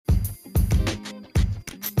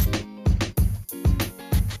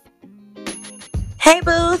Hey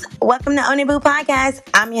Booze, welcome to Own It Boo Podcast.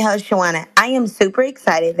 I'm your host, Shawana. I am super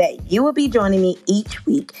excited that you will be joining me each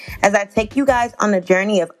week as I take you guys on the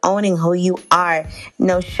journey of owning who you are.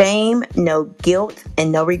 No shame, no guilt,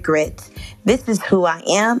 and no regrets. This is who I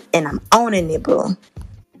am, and I'm owning it, boo.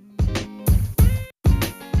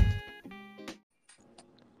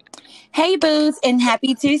 Hey Booze, and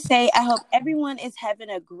happy Tuesday. I hope everyone is having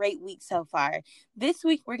a great week so far. This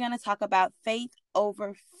week, we're going to talk about faith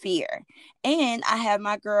over fear. And I have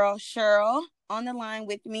my girl, Cheryl, on the line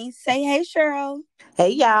with me. Say hey, Cheryl. Hey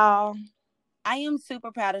y'all. I am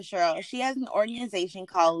super proud of Cheryl. She has an organization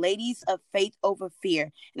called Ladies of Faith Over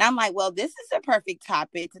Fear. And I'm like, well, this is a perfect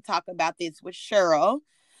topic to talk about this with Cheryl.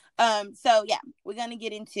 So yeah, we're gonna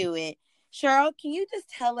get into it. Cheryl, can you just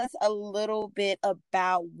tell us a little bit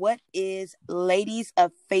about what is Ladies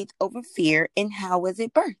of Faith Over Fear and how was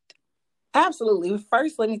it birthed? Absolutely.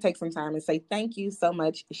 First, let me take some time and say thank you so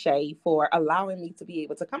much, Shay, for allowing me to be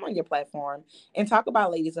able to come on your platform and talk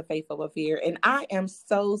about Ladies of Faith Over Fear. And I am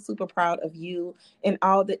so super proud of you and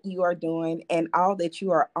all that you are doing and all that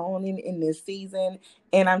you are owning in this season.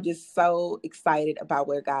 And I'm just so excited about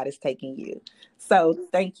where God is taking you. So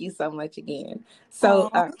thank you so much again. So,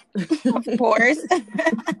 Oh, of course.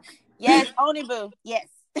 Yes, own it, boo. Yes.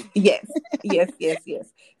 yes,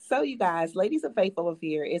 yes. So, you guys, Ladies of Faith Over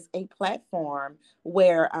Fear is a platform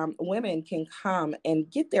where women can come and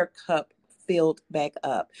get their cup filled back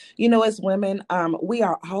up. You know, as women, we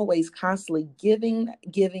are always constantly giving.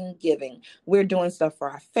 We're doing stuff for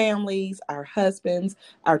our families, our husbands,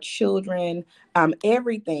 our children,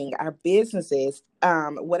 everything, our businesses,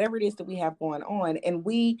 whatever it is that we have going on, and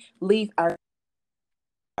we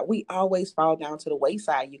always fall down to the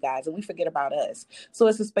wayside, you guys, and we forget about us. So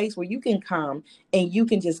it's a space where you can come and you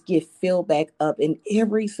can just get filled back up in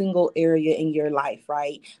every single area in your life,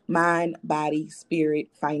 right? Mind, body, spirit,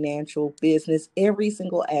 financial, business, every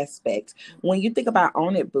single aspect. When you think about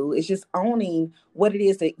Own It Boo, it's just owning what it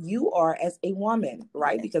is that you are as a woman,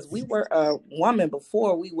 right? Yes. Because we were a woman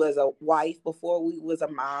before we was a wife, before we was a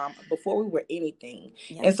mom, before we were anything.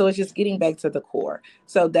 Yep. And so it's just getting back to the core.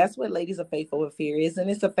 So that's what Ladies of Faith Over Fear is. And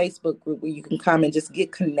it's a Facebook group where you can come and just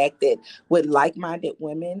get connected with like-minded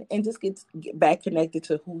women and just get back connected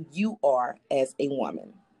to who you are as a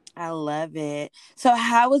woman. I love it. So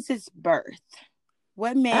how was this birth?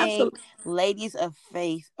 What made Absolutely. Ladies of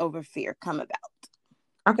Faith Over Fear come about?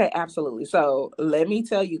 Okay, absolutely. So let me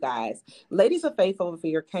tell you guys, Ladies of Faith Over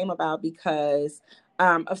Fear came about because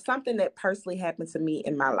of something that personally happened to me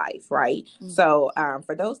in my life, right? Mm-hmm. So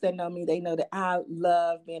for those that know me, they know that I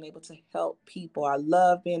love being able to help people. I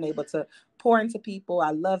love being able to pour into people.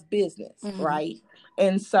 I love business, Mm-hmm. right?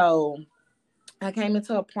 And so I came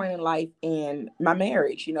into a point in life in my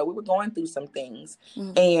marriage. You know, we were going through some things,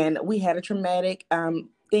 Mm-hmm. and we had a traumatic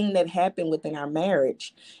thing that happened within our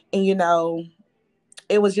marriage. And, you know,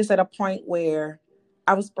 it was just at a point where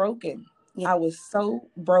I was broken. Yeah. I was so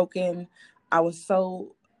broken. I was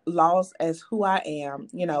so lost as who I am,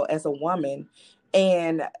 you know, as a woman.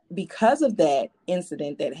 And because of that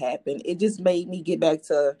incident that happened, it just made me get back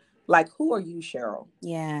to like, who are you, Cheryl?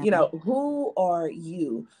 Yeah. You know, who are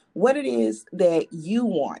you? What it is that you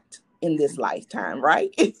want in this lifetime,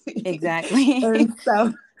 right? Exactly. and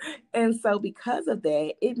so and so because of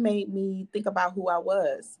that, it made me think about who I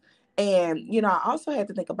was. And, you know, I also had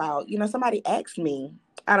to think about, you know, somebody asked me,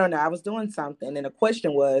 I don't know, I was doing something and the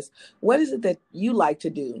question was, what is it that you like to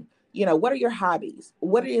do? You know, what are your hobbies?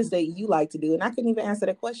 What it is that you like to do? And I couldn't even answer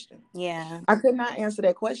that question. Yeah. I could not answer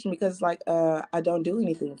that question because like, I don't do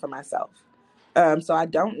anything for myself. So I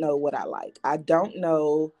don't know what I like. I don't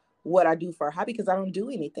know what I do for a hobby because I don't do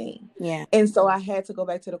anything. Yeah. And so I had to go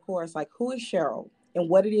back to the core. It's like, who is Cheryl and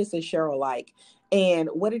what it is that Cheryl like and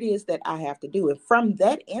what it is that I have to do. And from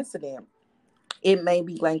that incident, it made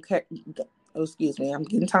me like, oh, excuse me, I'm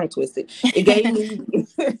getting tongue twisted. It gave me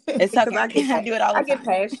It's because okay. I do it all I the get time.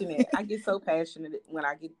 passionate. I get so passionate when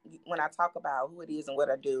I talk about who it is and what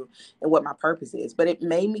I do and what my purpose is. But it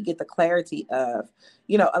made me get the clarity of,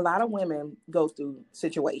 you know, a lot of women go through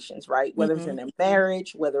situations, right? Whether it's Mm-hmm. in their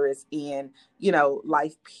marriage, whether it's in, you know,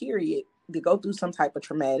 life period, they go through some type of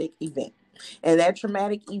traumatic event. And that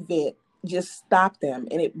traumatic event just stops them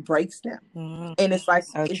and it breaks them. Mm-hmm. And it's like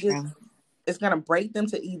So true. it's going to break them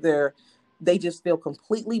to either they just feel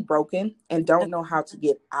completely broken and don't know how to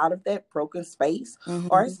get out of that broken space, or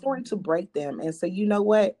Mm-hmm. it's going to break them and say, you know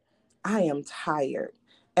what? I am tired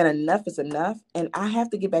and enough is enough. And I have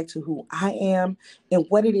to get back to who I am and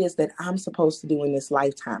what it is that I'm supposed to do in this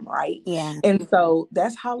lifetime, right? Yeah. And so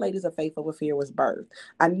that's how Ladies of Faith Over Fear was birthed.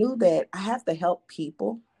 I knew that I have to help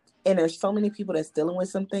people And there's so many people that's dealing with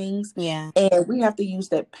some things. Yeah. And we have to use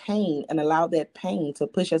that pain and allow that pain to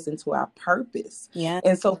push us into our purpose. Yeah.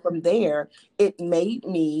 And so from there, it made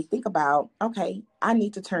me think about, okay, I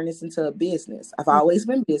need to turn this into a business. I've always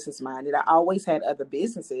been business minded. I always had other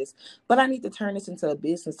businesses, but I need to turn this into a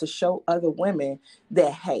business to show other women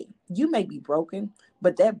that, hey, you may be broken,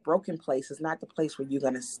 but that broken place is not the place where you're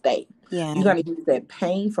going to stay. Yeah. You're going to use that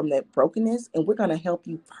pain from that brokenness, and we're going to help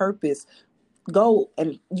you purpose. Go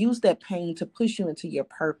and use that pain to push you into your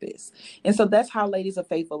purpose. And so that's how Ladies of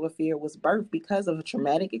Faith Over Fear was birthed, because of a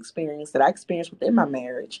traumatic experience that I experienced within my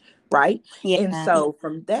marriage, right? Yeah. And so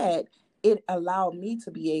from that, it allowed me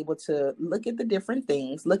to be able to look at the different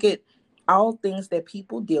things, look at all things that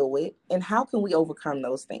people deal with, and how can we overcome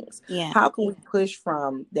those things? Yeah. How can we push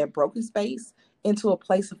from that broken space into a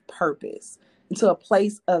place of purpose, into a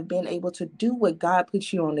place of being able to do what God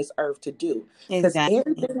puts you on this earth to do? Because Exactly.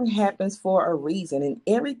 everything happens for a reason, and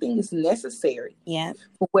everything is necessary Yeah.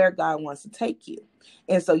 for where God wants to take you.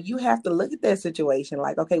 And so you have to look at that situation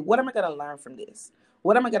like, okay, what am I going to learn from this?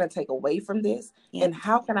 What am I going to take away from this? Yeah. And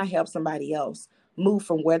how can I help somebody else move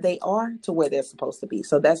from where they are to where they're supposed to be?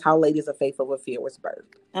 So that's how Ladies of Faith Over Fear was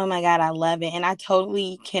birthed. Oh my God, I love it. And I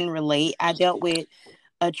totally can relate. I dealt with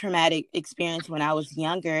a traumatic experience when I was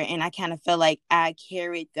younger, and I kind of felt like I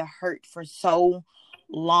carried the hurt for so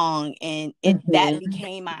long, and that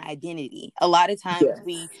became my identity. A lot of times Yes.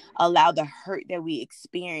 we allow the hurt that we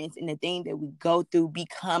experience and the thing that we go through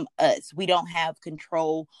become us. We don't have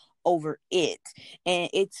control over it. And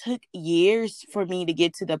it took years for me to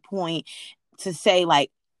get to the point to say,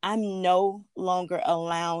 like, I'm no longer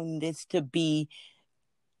allowing this to be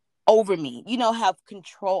over me, have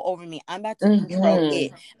control over me. I'm about to control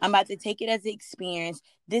it. I'm about to take it as an experience.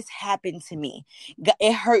 This happened to me.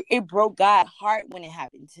 It hurt. It broke God's heart when it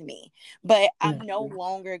happened to me. But I'm no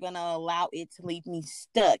longer going to allow it to leave me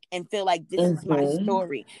stuck and feel like this is my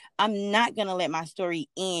story. I'm not going to let my story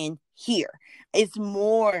end here. It's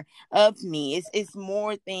more of me. It's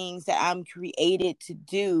more things that I'm created to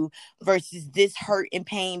do versus this hurt and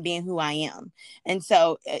pain being who I am. And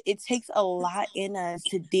so it takes a lot in us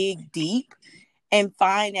to dig deep and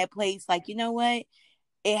find that place like, you know what?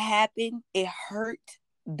 It happened. It hurt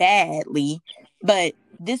badly, but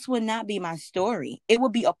this would not be my story. It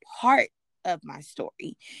would be a part of my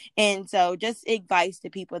story. And so just advice to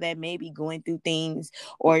people that may be going through things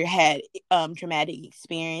or had traumatic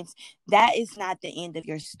experience, that is not the end of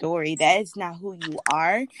your story. That is not who you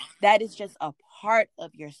are. That is just a part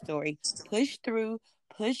of your story. Push through,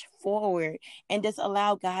 push forward, and just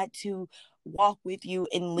allow God to walk with you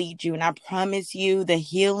and lead you. And I promise you, the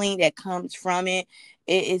healing that comes from it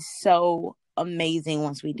is so amazing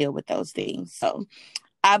once we deal with those things. So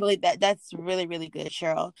I believe that that's really, really good,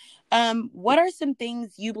 Cheryl. What are some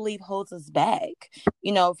things you believe holds us back,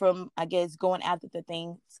 from, I guess, going after the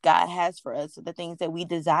things God has for us, or the things that we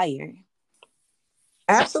desire?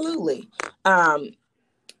 Absolutely.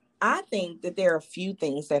 I think that there are a few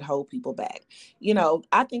things that hold people back.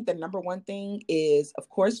 I think the number one thing is, of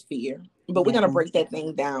course, fear. But we're going to break that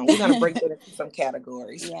thing down. We're going to break that into some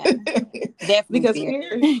categories. Yeah, definitely. Because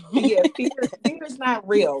fear is not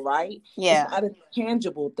real, right? Yeah. It's not a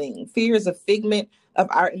tangible thing. Fear is a figment of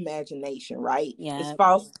our imagination, right? Yeah. It's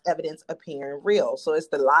false evidence appearing real. So it's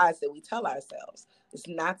the lies that we tell ourselves. It's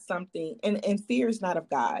not something, and fear is not of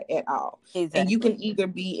God at all. Exactly. And you can either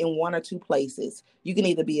be in one or two places. You can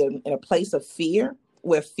either be in a place of fear,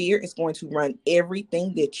 where fear is going to run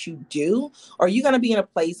everything that you do, or you're going to be in a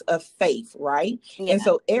place of faith, right? Yeah. And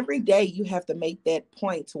so every day you have to make that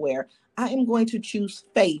point to where I am going to choose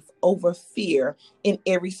faith over fear in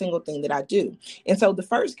every single thing that I do. And so the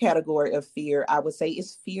first category of fear, I would say,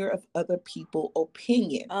 is fear of other people's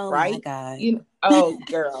opinion, right? My God. Oh,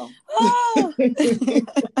 girl. Oh.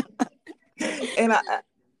 And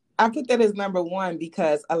I put that as number one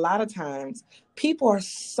because a lot of times people are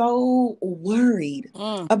so worried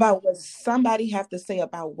about what somebody have to say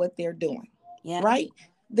about what they're doing, right?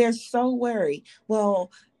 They're so worried.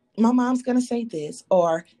 Well, my mom's going to say this,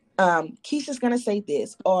 or Keisha's going to say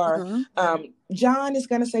this, or John is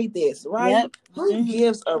going to say this, right? Yep. Who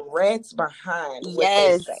gives a rat's behind what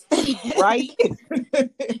they say, right?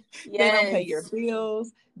 They don't pay your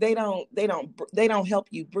bills. They don't help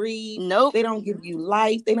you breathe. Nope. They don't give you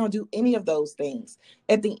life. They don't do any of those things.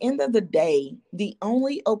 At the end of the day, the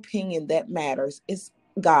only opinion that matters is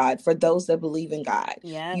God, for those that believe in God,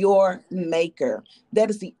 your maker. That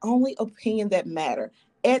is the only opinion that matters.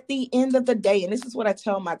 At the end of the day, and this is what I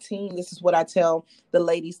tell my team, this is what I tell the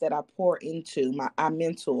ladies that I pour into, I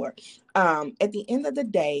mentor. At the end of the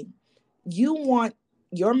day, you want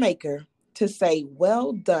your maker to say,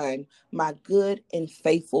 well done, my good and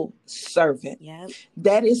faithful servant. Yep.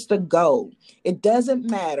 That is the goal. It doesn't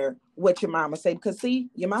matter what your mama say, because see,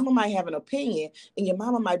 your mama might have an opinion and your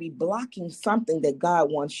mama might be blocking something that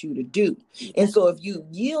God wants you to do. Yep. And so if you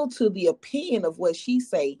yield to the opinion of what she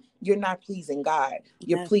say, you're not pleasing God.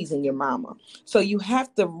 You're Yep. pleasing your mama. So you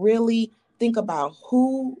have to really think about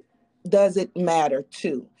who does it matter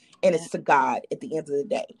to. And it's to God at the end of the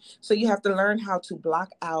day. So you have to learn how to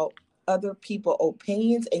block out other people's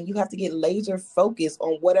opinions, and you have to get laser focused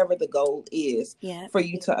on whatever the goal is for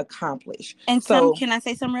you to accomplish. And so can I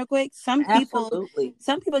say something real quick? Some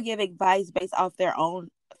people give advice based off their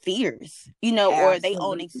own fears, or their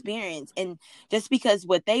own experience. And just because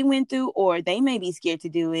what they went through, or they may be scared to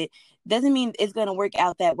do it, doesn't mean it's going to work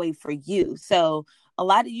out that way for you. So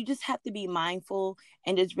you just have to be mindful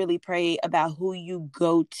and just really pray about who you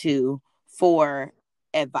go to for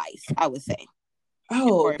advice, I would say.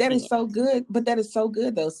 Oh, that is so good. But that is so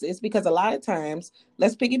good, though, sis, because a lot of times,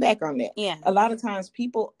 let's piggyback on that. Yeah. A lot of times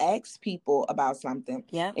people ask people about something.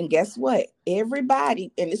 Yeah. And guess what?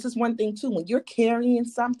 Everybody, and this is one thing too, when you're carrying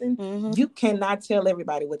something, you cannot tell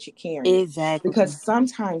everybody what you're carrying. Exactly. Because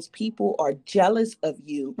sometimes people are jealous of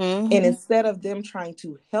you. And instead of them trying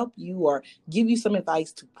to help you or give you some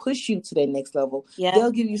advice to push you to that next level, they'll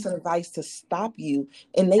give you some advice to stop you,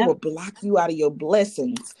 and they will block you out of your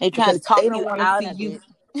blessings. They try to talk they don't you out of you.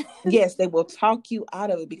 it. Yes, they will talk you out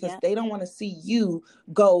of it because they don't want to see you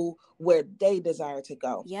go where they desire to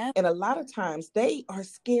go. Yep. And a lot of times they are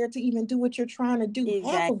scared to even do what you're trying to do,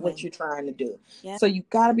 half of what you're trying to do. Yep. So you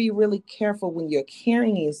got to be really careful when you're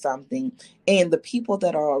carrying something, and the people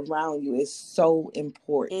that are around you is so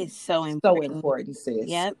important. It's so important. So important, sis.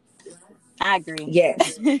 Yep. I agree.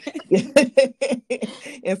 Yes.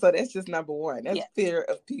 And so that's just number one. That's fear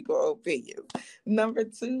of people's opinions. Number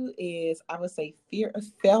two is, I would say, fear of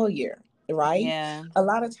failure, right? Yeah. A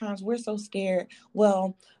lot of times we're so scared.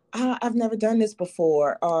 Well, I've never done this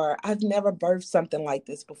before, or I've never birthed something like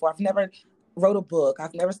this before. I've never wrote a book.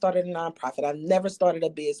 I've never started a nonprofit. I've never started a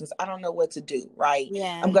business. I don't know what to do, right?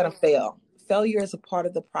 Yeah. I'm going to fail. Failure is a part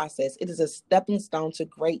of the process. It is a stepping stone to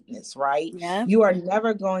greatness, right? Yeah. You are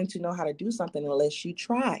never going to know how to do something unless you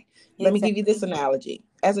try. Let me give you this analogy.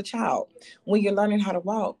 As a child, when you're learning how to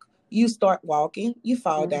walk, you start walking, you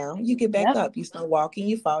fall down, you get back up. You start walking,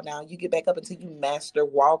 you fall down, you get back up until you master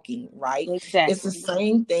walking, right? Exactly. It's the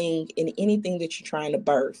same thing in anything that you're trying to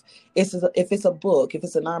birth. If it's a book, if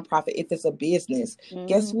it's a nonprofit, if it's a business,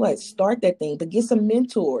 guess what? Start that thing, but get some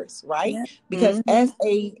mentors, right? Because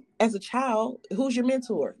as a child, who's your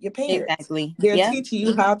mentor? Your parents. Exactly. They're teaching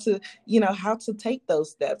you how to take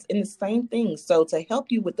those steps. And the same thing. So to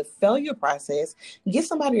help you with the failure process, get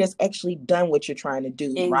somebody that's actually done what you're trying to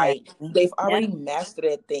do, right? They've already mastered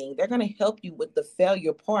that thing. They're going to help you with the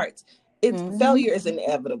failure parts. Failure is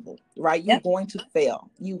inevitable, right? You're going to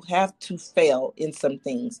fail. You have to fail in some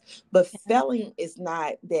things. But failing is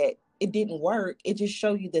not that it didn't work. It just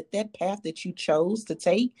showed you that path that you chose to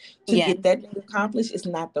take to get that accomplished is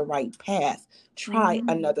not the right path. Try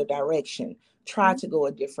another direction. Try to go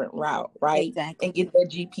a different route, right? Exactly. And get that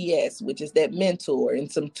GPS, which is that mentor,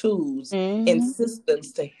 and some tools and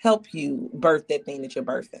systems to help you birth that thing that you're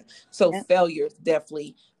birthing. So failure is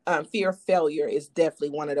definitely, fear of failure is definitely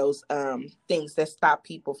one of those things that stop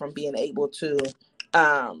people from being able to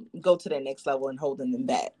go to that next level and holding them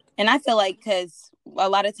back. And I feel like because a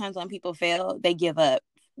lot of times when people fail, they give up.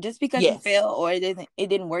 Just because you fail or it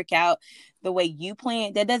didn't work out the way you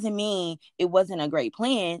planned, that doesn't mean it wasn't a great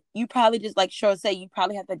plan. You probably just, like Cheryl said, you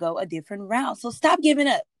probably have to go a different route. So stop giving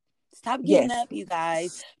up. Stop giving up, you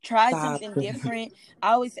guys. Try something different.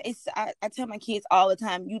 I always say, I tell my kids all the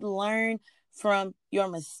time, you learn from your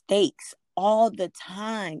mistakes all the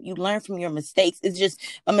time. You learn from your mistakes. It's just,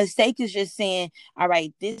 a mistake is just saying, all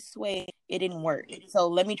right, this way it didn't work, so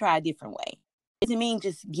let me try a different way. It doesn't mean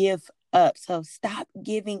just give up. So stop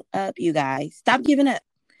giving up, you guys. Stop giving up.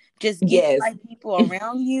 Just get the right people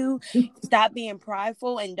around you. Stop being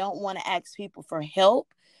prideful and don't want to ask people for help.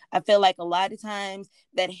 I feel like a lot of times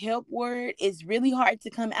that help word is really hard to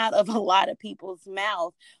come out of a lot of people's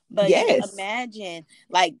mouth. But imagine,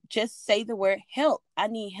 like, just say the word help. I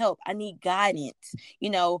need help. I need guidance,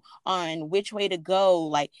 on which way to go,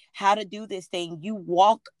 like how to do this thing. You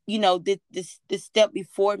walk, this step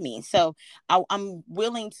before me. So I'm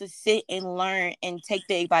willing to sit and learn and take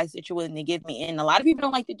the advice that you're willing to give me. And a lot of people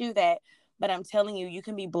don't like to do that. But I'm telling you, you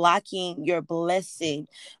can be blocking your blessing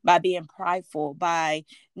by being prideful, by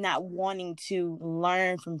not wanting to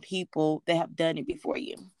learn from people that have done it before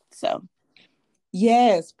you. So.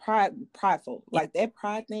 Yes, prideful. Like that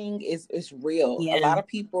pride thing is real. A lot of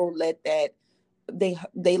people let that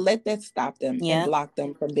they let that stop them and Yeah. block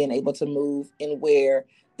them from being able to move in where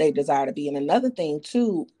they desire to be. And another thing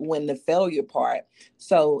too, when the failure part,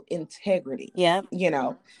 so integrity, Yeah.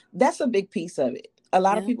 that's a big piece of it. A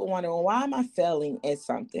lot of Yeah. people wonder, well, why am I failing at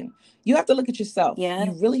something? You have to look at yourself. Yeah.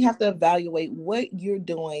 You really have to evaluate what you're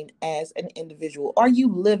doing as an individual. Are you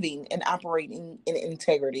living and operating in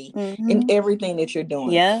integrity in everything that you're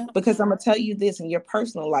doing? Yeah. Because I'm going to tell you this, in your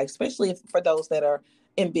personal life, especially for those that are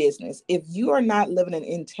in business, if you are not living an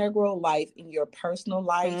integral life in your personal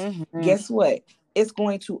life, guess what? It's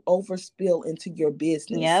going to overspill into your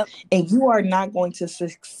business. Yep. And you are not going to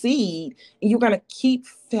succeed. And you're going to keep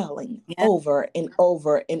failing over and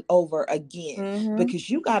over and over again, because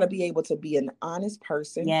you got to be able to be an honest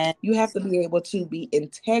person. Yes. You have to be able to be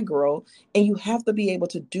integral, and you have to be able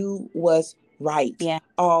to do what's right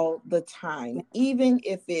all the time. Even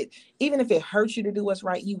if it hurts you to do what's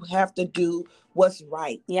right, you have to do what's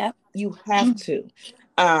right. Yep. You have to.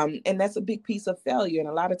 And that's a big piece of failure. And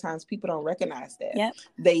a lot of times people don't recognize that. Yep.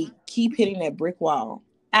 They keep hitting that brick wall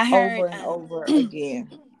over and over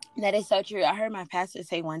again. That is so true. I heard my pastor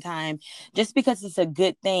say one time, just because it's a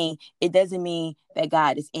good thing, it doesn't mean that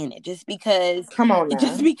God is in it. Just because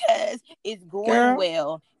it's going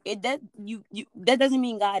well, that doesn't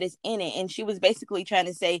mean God is in it. And she was basically trying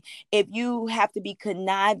to say, if you have to be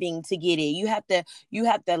conniving to get it, you had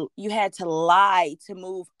to lie to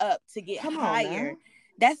move up, to get higher.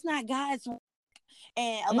 That's not God's.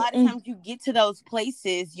 And a lot of times you get to those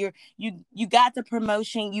places, you got the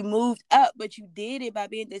promotion, you moved up, but you did it by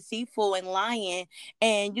being deceitful and lying,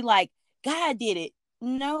 and you like, God did it.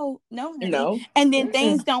 No, honey. And then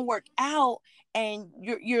things don't work out, and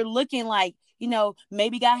you're looking like,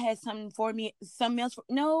 maybe God has something for me, something else.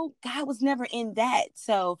 No, God was never in that.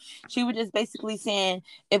 So she was just basically saying,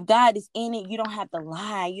 if God is in it, you don't have to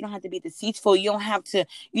lie. You don't have to be deceitful. You don't have to,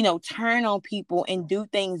 turn on people and do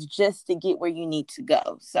things just to get where you need to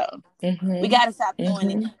go. So we got to stop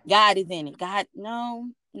doing it. God is in it. God, no.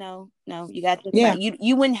 You got to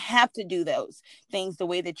you wouldn't have to do those things the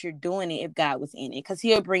way that you're doing it if God was in it, because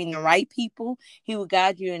he'll bring the right people. He will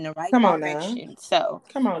guide you in the right direction. So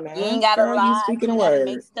come on now, you ain't gotta girl, lie. you speaking you a gotta word.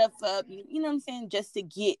 make stuff up. You know what I'm saying? Just to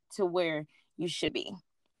get to where you should be.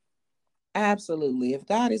 Absolutely. If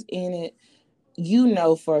God is in it, you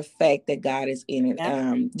know for a fact that God is in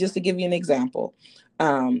it. Just to give you an example,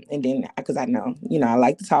 and then because I know, I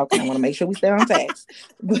like to talk and I want to make sure we stay on task.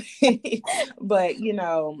 but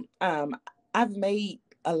I've made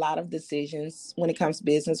a lot of decisions when it comes to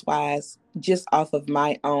business wise, just off of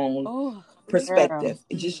my own perspective,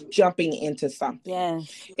 just jumping into something.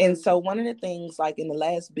 Yes. And so one of the things, like in the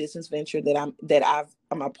last business venture that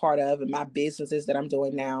I'm a part of, and my businesses that I'm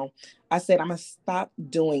doing now, I said I'm gonna stop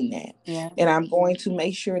doing that. And I'm going to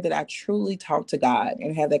make sure that I truly talk to God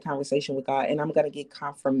and have that conversation with God, and I'm gonna get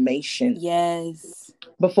confirmation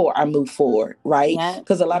before I move forward, right?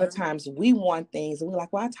 Because a lot of times we want things and we're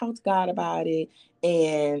like, well, I talked to God about it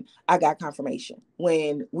and I got confirmation,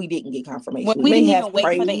 when we didn't get confirmation. We didn't even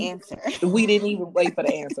wait for the answer. We didn't even wait for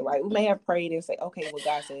the answer, right? We may have prayed and say, okay, well,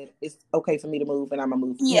 God said it's okay for me to move and I'm gonna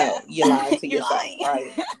move. No, you're lying to yourself,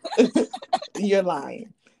 right? You're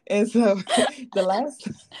lying. And so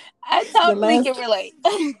I totally can relate.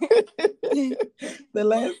 The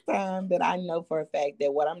last time that I know for a fact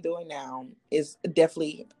that what I'm doing now is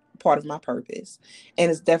definitely part of my purpose,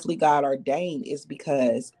 and it's definitely God ordained, is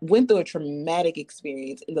because I went through a traumatic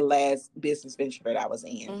experience in the last business venture that I was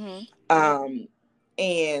in.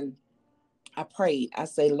 And I prayed. I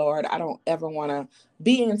say, Lord, I don't ever want to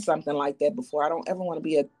be in something like that before. I don't ever want to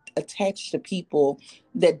be attached to people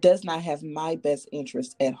that does not have my best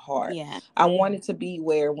interest at heart. I want it to be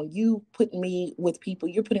where when you put me with people,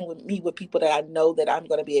 you're putting me with people that I know that I'm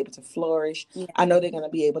going to be able to flourish. I know they're going to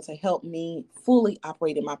be able to help me fully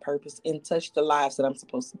operate in my purpose and touch the lives that I'm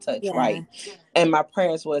supposed to touch, right? And my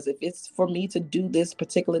prayers was, if it's for me to do this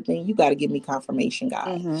particular thing, you got to give me confirmation,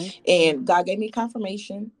 God. And God gave me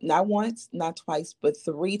confirmation, not once, not twice, but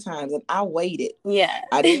 3 times. And I waited.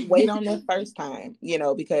 I didn't wait on that first time,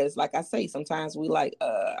 because like I say, sometimes we like,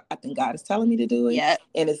 I think God is telling me to do it.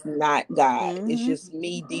 And it's not God. It's just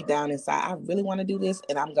me deep down inside. I really want to do this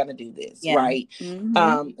and I'm going to do this. Right.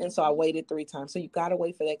 And so I waited 3 times. So you got to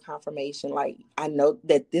wait for that confirmation. Like, I know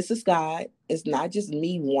that this is God. It's not just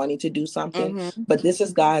me wanting to do something, but this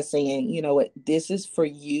is God saying, you know what, this is for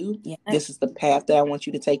you. This is the path that I want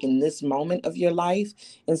you to take in this moment of your life.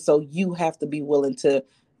 And so you have to be willing to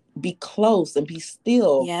be close and be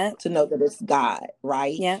still to know that it's God,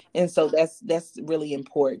 right? And so that's really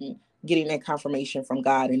important. getting that confirmation from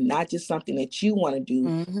God, and not just something that you want to do,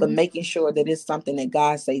 but Mm-hmm. making sure that it's something that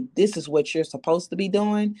God say, this is what you're supposed to be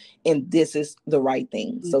doing, and this is the right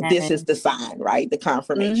thing. So this Yes. is the sign, right? The Mm-hmm.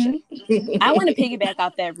 confirmation. I want to piggyback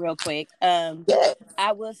off that real quick. Yes.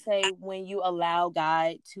 I will say when you allow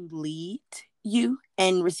God to lead you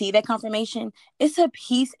and receive that confirmation, it's a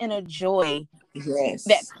peace and a joy that Yes.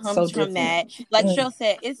 So comes from different. that. Like Cheryl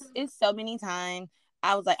said, it's so many times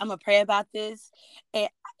I was like, I'm gonna pray about this, and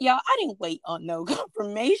y'all, I didn't wait on no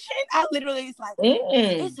confirmation. I literally was like,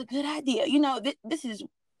 Mm. it's a good idea. You know, this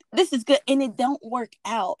is good, and it don't work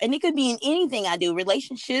out, and it could be in anything I do,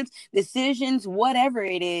 relationships, decisions, whatever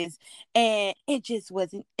it is, and it just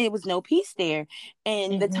wasn't. It was no peace there,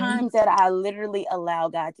 and the Mm-hmm. times that I literally allow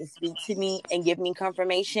God to speak to me and give me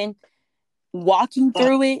confirmation, walking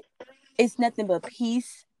through it, it's nothing but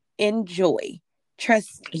peace and joy.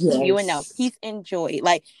 Trust you and know, Yes. peace and joy,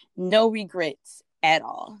 like no regrets at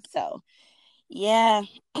all. So yeah,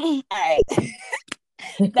 all right.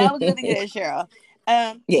 That was really good, Cheryl.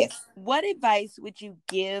 Um, Yes. what advice would you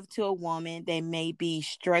give to a woman that may be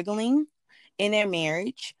struggling in their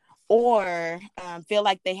marriage or feel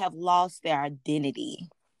like they have lost their identity?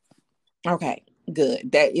 Okay,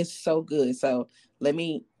 good. That is so good. So let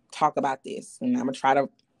me talk about this, and I'm gonna try to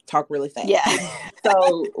talk really Yeah. fast.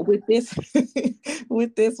 So with this,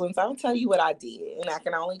 with this one, so I'm gonna tell you what I did, and I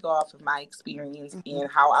can only go off of my experience Mm-hmm.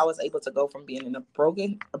 and how I was able to go from being in a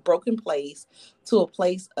broken place to a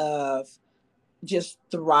place of just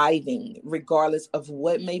thriving regardless of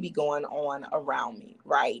what may be going on around me,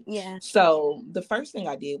 right? Yeah. So the first thing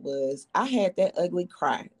I did was I had that ugly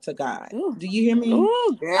cry to God. Ooh. Do you hear me?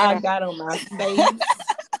 Ooh, I girl. got on my face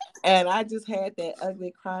and I just had that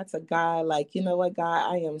ugly cry to God, like, you know what,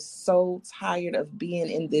 God, I am so tired of being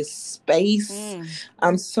in this space. Mm.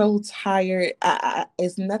 I'm so tired.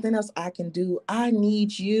 It's nothing else I can do. I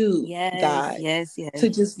need you, Yes, God, yes, to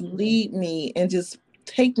yes. just lead me and just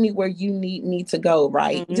take me where you need me to go,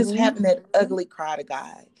 right? Just Mm-hmm. having that ugly cry to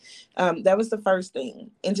God. That was the first thing.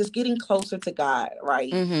 And just getting closer to God,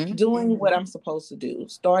 right? Mm-hmm. Doing what I'm supposed to do,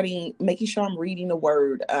 starting, making sure I'm reading the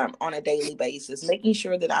word on a daily basis, making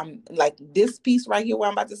sure that I'm like this piece right here where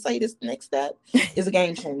I'm about to say this next step is a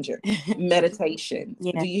game changer. Meditation.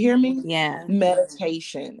 Yeah, Do you hear me? yeah.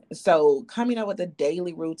 Meditation. So coming up with a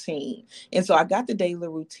daily routine. And so I got the daily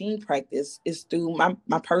routine practice is through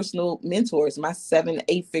my personal mentors, my 7,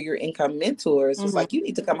 8 figure income mentors was Mm-hmm. like, you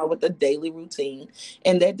need to come up with a daily routine.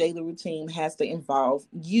 And that daily routine has to involve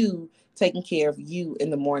you taking care of you in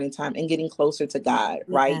the morning time and getting closer to God,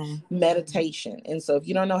 right? Yeah. Meditation. And so if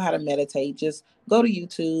you don't know how to meditate, just go to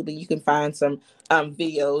YouTube and you can find some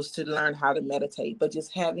videos to learn how to meditate. But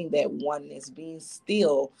just having that oneness, being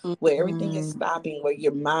still, where everything is Mm-hmm. stopping, where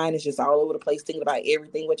your mind is just all over the place, thinking about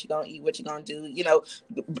everything, what you're gonna eat, what you're gonna do,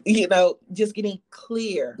 just getting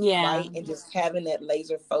clear, Yeah. right? And just having that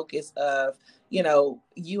laser focus of,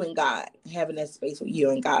 you and God, having that space with you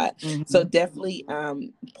and God. So Mm-hmm. definitely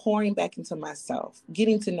pouring back into myself,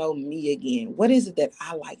 getting to know me again. What is it that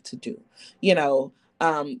I like to do? You know,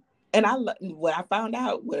 um, and what I found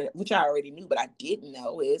out, which I already knew, but I didn't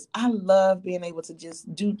know, is I love being able to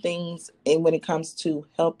just do things. And when it comes to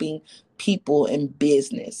helping people in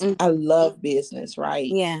business, Mm-hmm. I love business, right?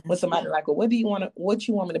 Yeah. When somebody like, well, what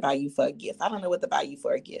you want me to buy you for a gift? I don't know what to buy you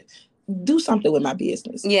for a gift. Do something with my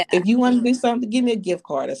business. Yeah. If you want to do something, give me a gift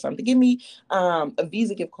card or something. Give me a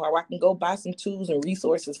Visa gift card where I can go buy some tools and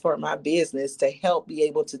resources for my business to help be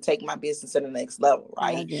able to take my business to the next level,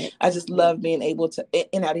 right? Love it. I just love being able to,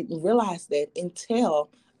 and I didn't realize that until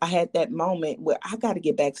I had that moment where I got to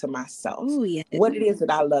get back to myself, Oh, yes. what it is that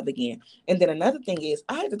I love again. And then another thing is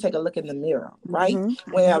I had to take a look in the mirror, right?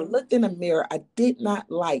 Mm-hmm. When I looked in the mirror, I did not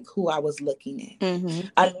like who I was looking at. Mm-hmm.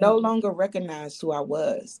 I no longer recognized who I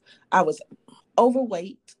was. I was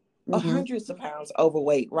overweight, Mm-hmm. hundreds of pounds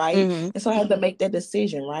overweight, right? Mm-hmm. And so I had to make that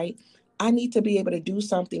decision, right? I need to be able to do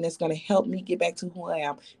something that's going to help me get back to who I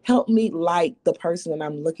am, help me like the person that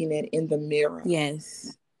I'm looking at in the mirror,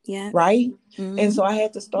 Yes. Yeah. right? And Mm-hmm. so I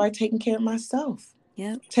had to start taking care of myself,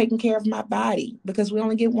 Yep. taking care of my body, because we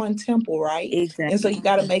only get one temple, right? And so Exactly. you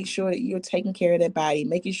got to make sure that you're taking care of that body,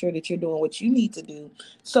 making sure that you're doing what you need to do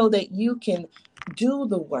so that you can do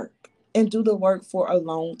the work and do the work for a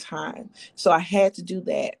long time. So I had to do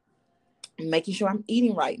that. making sure I'm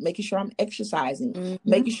eating right, making sure I'm exercising, Mm-hmm.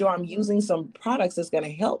 making sure I'm using some products that's going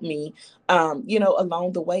to help me,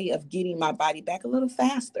 along the way of getting my body back a little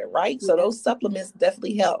faster, right? So Yeah. those supplements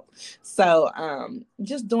definitely help. So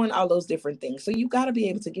just doing all those different things. So you got to be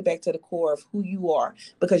able to get back to the core of who you are,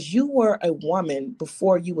 because you were a woman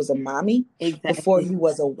before you was a mommy, before Exactly. you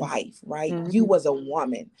was a wife, right? You Mm-hmm. was a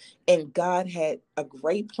woman, and God had a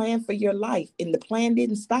great plan for your life, and the plan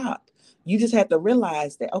didn't stop. You just have to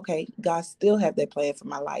realize that, okay, God still have that plan for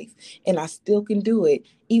my life, and I still can do it,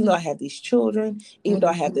 even though I have these children, even though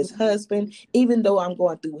I have this Mm-hmm. husband, even though I'm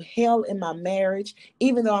going through hell in my marriage,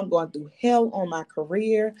 even though I'm going through hell on my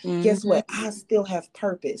career. Guess Mm-hmm. what? I still have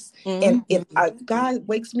purpose. And if Mm-hmm. God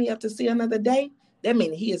wakes me up to see another day, that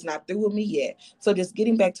means he is not through with me yet. So just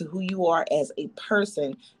getting back to who you are as a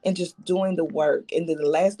person and just doing the work. And then the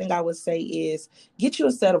last thing I would say is get you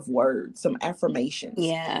a set of words, some affirmations.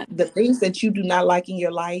 Yeah. The things that you do not like in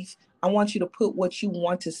your life, I want you to put what you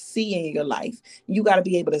want to see in your life. You got to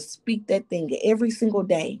be able to speak that thing every single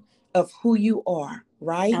day of who you are, I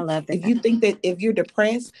right? love If that. you think that if you're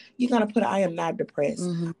depressed, you're going to put, I am not depressed.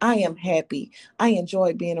 Mm-hmm. I am happy. I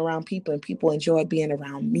enjoy being around people and people enjoy being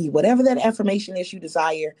around me. Whatever that affirmation is you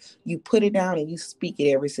desire, you put it down and you speak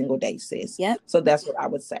it every single day, sis. Yep. So that's what I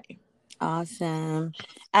would say. Awesome.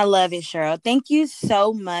 I love it, Cheryl. Thank you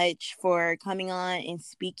so much for coming on and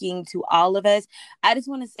speaking to all of us. I just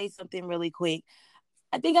want to say something really quick.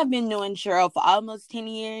 I think I've been knowing Cheryl for almost 10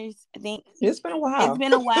 years. I think It's been a it's while.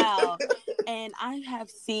 been a while. And I have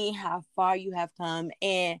seen how far you have come.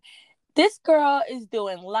 And this girl is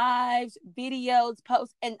doing lives, videos,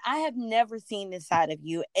 posts, and I have never seen this side of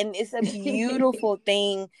you. And it's a beautiful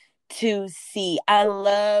thing to see. I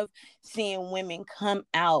love seeing women come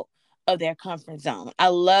out of their comfort zone. I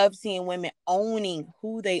love seeing women owning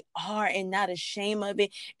who they are and not ashamed of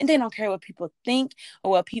it. And they don't care what people think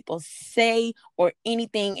or what people say or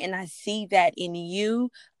anything. And I see that in you.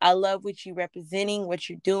 I love what you're representing, what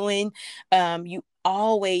you're doing. You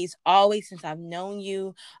always, since I've known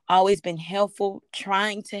you, always been helpful,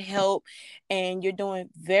 trying to help, and you're doing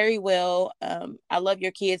very well. I love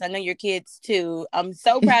your kids. I know your kids too. I'm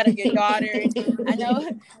so proud of your daughter. I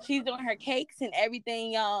know she's doing her cakes and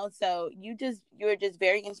everything, y'all. So you're just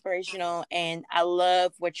very inspirational, and I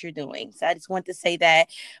love what you're doing. So I just want to say that.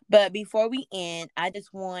 But before we end, I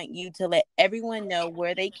just want you to let everyone know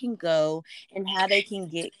where they can go and how they can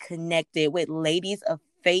get connected with Ladies of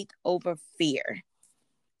Faith Over Fear.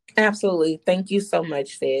 Absolutely. Thank you so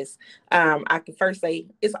much, sis. I can first say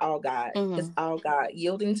it's all God. It's Mm-hmm. all God.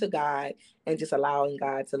 Yielding to God and just allowing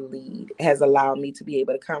God to lead has allowed me to be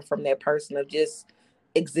able to come from that person of just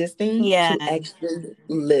existing Yeah. to actually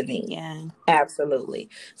living. Yeah. Absolutely.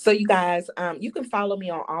 So you guys, you can follow me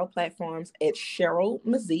on all platforms at Cheryl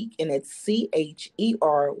Mazik, and it's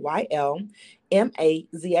CHERYLMAZ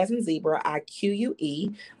as in zebra,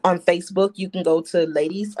 IQUE. On Facebook, you can go to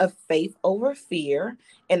Ladies of Faith Over Fear,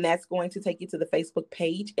 and that's going to take you to the Facebook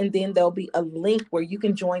page. And then there'll be a link where you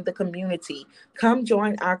can join the community. Come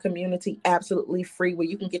join our community absolutely free, where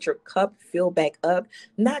you can get your cup filled back up,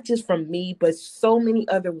 not just from me, but so many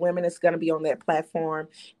other women that's going to be on that platform.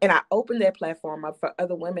 And I opened that platform up for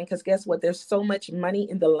other women because guess what? There's so much money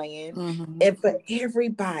in the land Mm-hmm. and for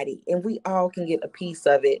everybody, and we all can get a piece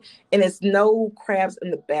of it. And it's no crabs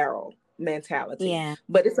in the barrel mentality, Yeah.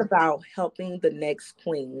 but it's about helping the next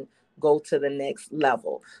queen go to the next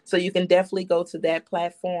level. So you can definitely go to that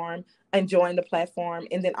platform and join the platform.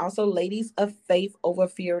 And then also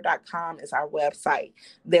ladiesoffaithoverfear.com is our website.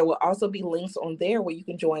 There will also be links on there where you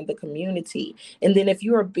can join the community. And then if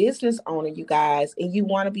you're a business owner, you guys, and you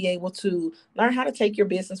want to be able to learn how to take your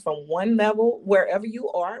business from one level, wherever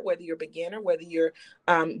you are, whether you're a beginner, whether you're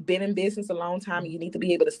been in business a long time, and you need to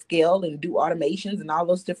be able to scale and do automations and all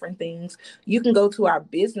those different things, you can go to our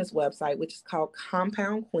business website, which is called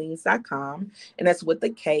compoundqueens.com. And that's with the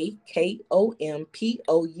KOMPOUND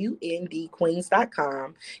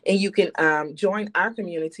queens.com. And you can join our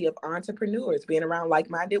community of entrepreneurs, being around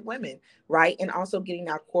like-minded women, right? And also getting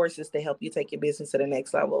our courses to help you take your business to the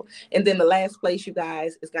next level. And then the last place, you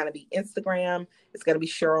guys, is going to be Instagram. It's going to be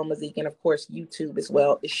Cheryl Mazik. And of course, YouTube as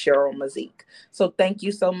well is Cheryl Mazik. So thank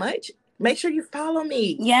you so much. Make sure you follow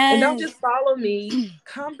me. And don't Yes. just follow me.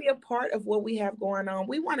 Come be a part of what we have going on.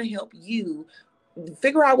 We want to help you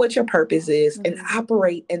figure out what your purpose is and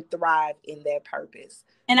operate and thrive in that purpose.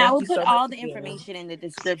 And I Thank will you put so much all the again. information in the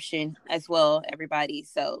description as well, everybody.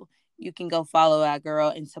 So you can go follow our girl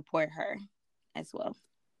and support her as well.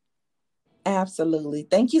 Absolutely.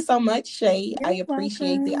 Thank you so much, Shay. I You're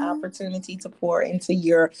appreciate the welcome. opportunity to pour into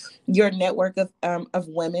your network of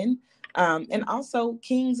women. And also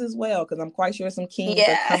kings as well, because I'm quite sure some kings are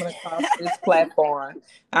Yeah. coming across this platform.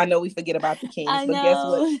 I know we forget about the kings, I but guess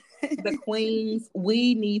what? know. The queens,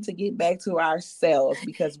 we need to get back to ourselves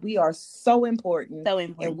because we are so important So and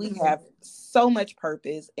important. we have so much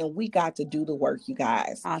purpose and we got to do the work, you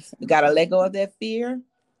guys. We Awesome. got to let go of that fear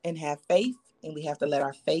and have faith, and we have to let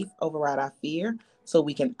our faith override our fear so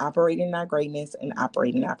we can operate in our greatness and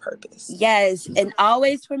operate in our purpose. Yes. And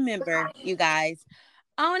always remember, you guys,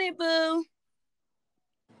 own it, boo.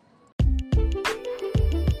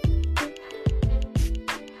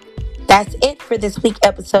 That's it for this week's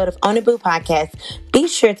episode of Own It Boo Podcast. Be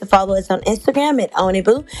sure to follow us on Instagram at Own It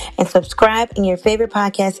Boo and subscribe in your favorite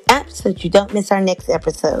podcast app so that you don't miss our next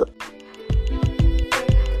episode.